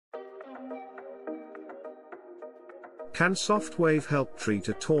Can SoftWave help treat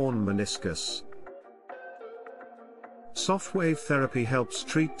a torn meniscus? SoftWave therapy helps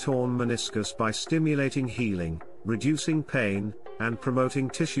treat torn meniscus by stimulating healing, reducing pain, and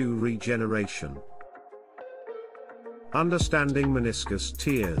promoting tissue regeneration. Understanding meniscus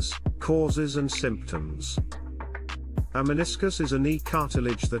tears, causes and symptoms. A meniscus is a knee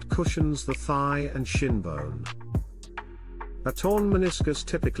cartilage that cushions the thigh and shin bone. A torn meniscus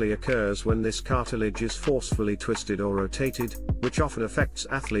typically occurs when this cartilage is forcefully twisted or rotated, which often affects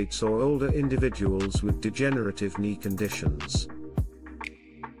athletes or older individuals with degenerative knee conditions.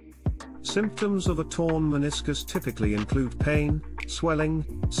 Symptoms of a torn meniscus typically include pain, swelling,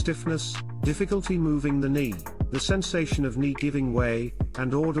 stiffness, difficulty moving the knee, the sensation of knee giving way,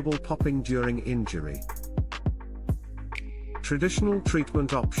 and audible popping during injury. Traditional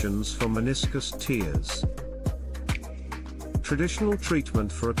treatment options for meniscus tears. Traditional treatment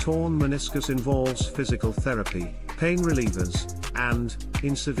for a torn meniscus involves physical therapy, pain relievers, and,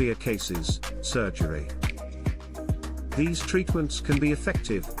 in severe cases, surgery. These treatments can be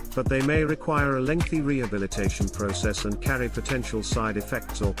effective, but they may require a lengthy rehabilitation process and carry potential side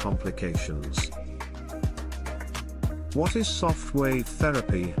effects or complications. What is SoftWave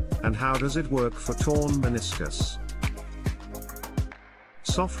therapy, and how does it work for torn meniscus?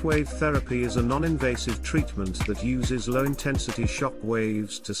 SoftWave therapy is a non-invasive treatment that uses low-intensity shock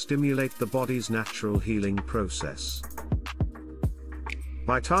waves to stimulate the body's natural healing process.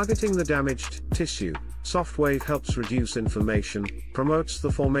 By targeting the damaged tissue, SoftWave helps reduce inflammation, promotes the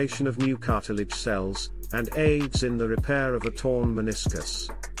formation of new cartilage cells, and aids in the repair of a torn meniscus.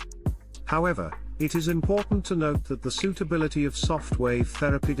 However, it is important to note that the suitability of SoftWave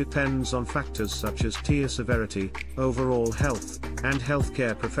therapy depends on factors such as tear severity, overall health, and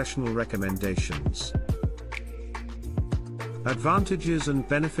healthcare professional recommendations. Advantages and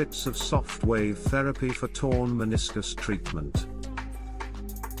benefits of SoftWave therapy for torn meniscus treatment.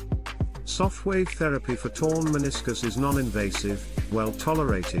 SoftWave therapy for torn meniscus is non-invasive, well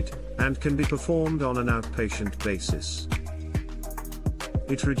tolerated, and can be performed on an outpatient basis.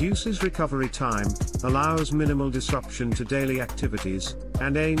 It reduces recovery time, allows minimal disruption to daily activities,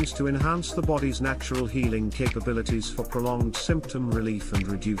 and aims to enhance the body's natural healing capabilities for prolonged symptom relief and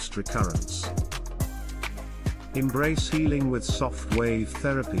reduced recurrence. Embrace healing with SoftWave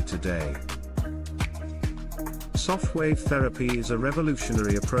therapy today. SoftWave therapy is a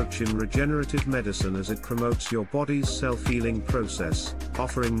revolutionary approach in regenerative medicine as it promotes your body's self-healing process,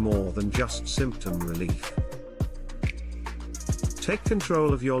 offering more than just symptom relief. Take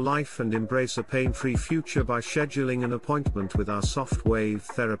control of your life and embrace a pain-free future by scheduling an appointment with our SoftWave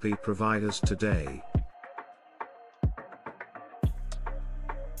therapy providers today.